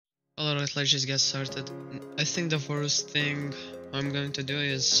Alright, let's just get started. I think the first thing I'm going to do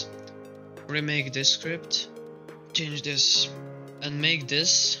is remake this script, change this, and make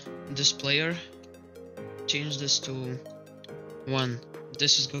this player, change this to 1.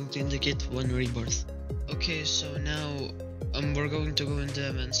 This is going to indicate 1 rebirth. Okay, so now we're going to go in the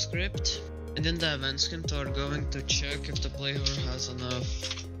event script, and in the event script we're going to check if the player has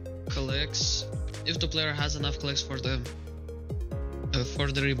enough clicks, if the player has enough clicks for the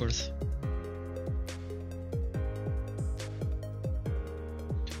rebirth.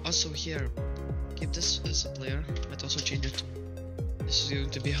 Also here, keep this as a player, but also change it to, this is going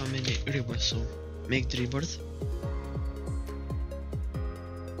to be how many rebirths, so make the rebirth.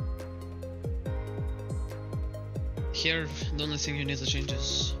 Here, the only thing you need to change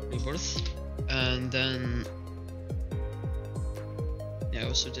is rebirth, and then yeah,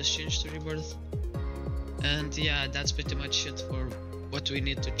 also just change to rebirth. And yeah, that's pretty much it for what we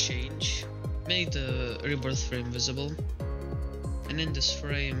need to change. Make the rebirth frame visible, and in this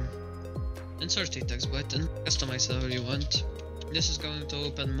frame insert a text button, customize however you want. This is going to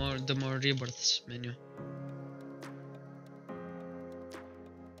open the more rebirths menu.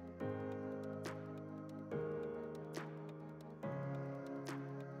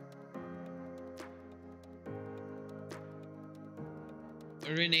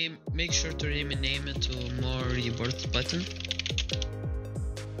 Make sure to rename it to MoreRebirthsButton.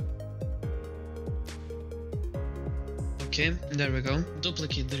 Okay, there we go.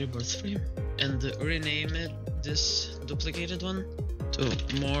 Duplicate the rebirth frame and rename it, this duplicated one, to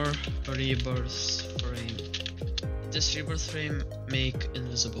MoreRebirths frame. This rebirth frame make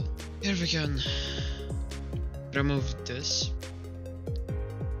invisible. Here we can remove this.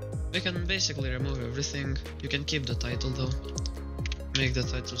 We can basically remove everything. You can keep the title though. Make the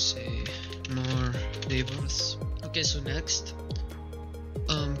title say More Rebirths. Okay, so next,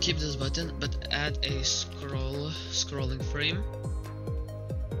 keep this button, but add a scrolling frame.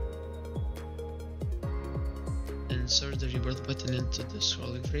 Insert the rebirth button into the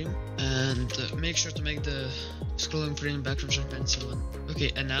scrolling frame, and make sure to make the scrolling frame background transparency 1.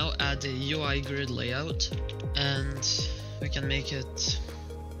 Okay, and now add a UI grid layout, and we can make it.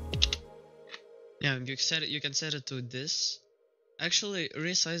 Yeah, you can set it to this. Actually,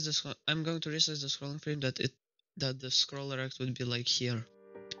 resize this. I'm going to resize the scrolling frame that the scroller act would be like here.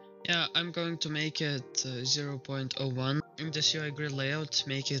 Yeah, I'm going to make it 0.01. In this UI grid layout,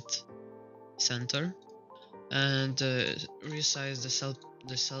 make it center, and resize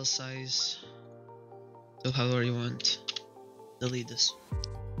the cell size to however you want. Delete this.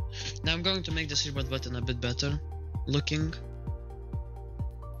 Now I'm going to make this rebirth button a bit better looking.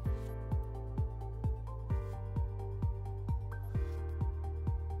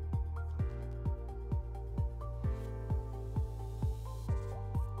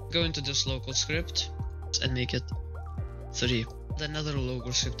 Go into this local script and make it 3. Add another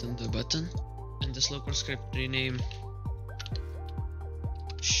local script in the button, and this local script rename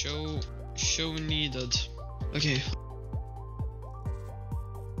show needed. Okay.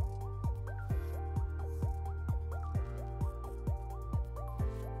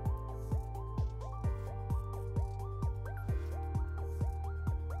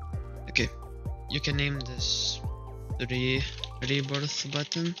 Okay, you can name this rebirth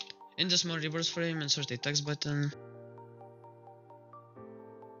button. In the small rebirth frame, insert a text button.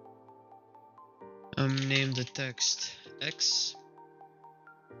 Name the text X.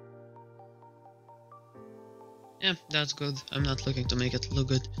 Yeah, that's good. I'm not looking to make it look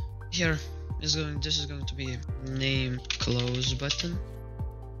good. Here this is going to be name close button,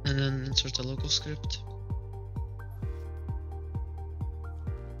 and then insert a local script.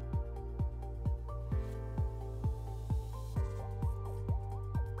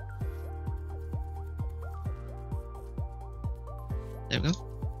 There we go.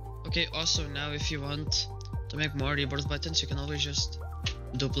 Okay, also now if you want to make more rebirth buttons, you can always just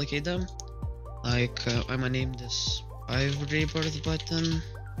duplicate them. Like I'm gonna name this 5 rebirth button,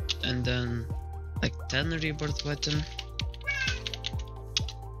 and then like 10 rebirth button.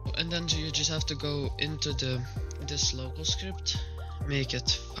 And then you just have to go into this local script, make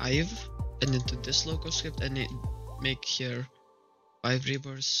it 5, and into this local script and make here 5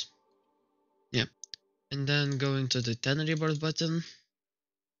 rebirths. Yeah. And then go into the 10 rebirth button,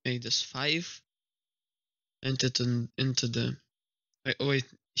 make this 5, and into the wait,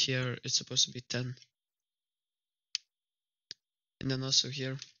 here it's supposed to be 10, and then also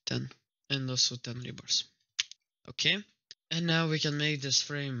here 10, and also 10 rebirths. Okay, and now we can make this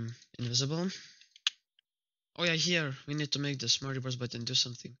frame invisible. Oh yeah, here we need to make the smart rebirths button do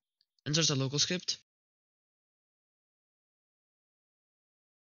something. Insert a local script,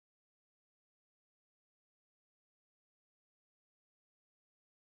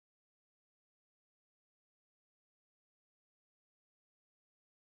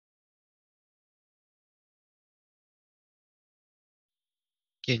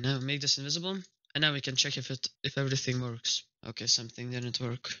 Okay, now make this invisible, and now we can check if everything works. Okay, something didn't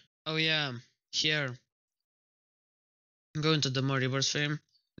work. Oh yeah, here. Go into the more rebirths frame.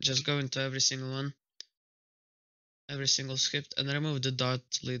 Just go into every single one, every single script, and remove the dot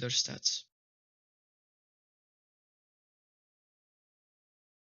leader stats.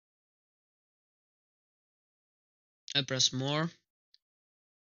 I press more.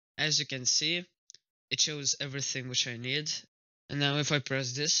 As you can see, it shows everything which I need. And now if I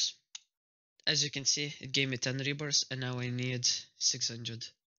press this, as you can see, it gave me 10 rebirths, and now I need 600.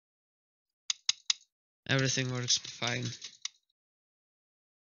 Everything works fine.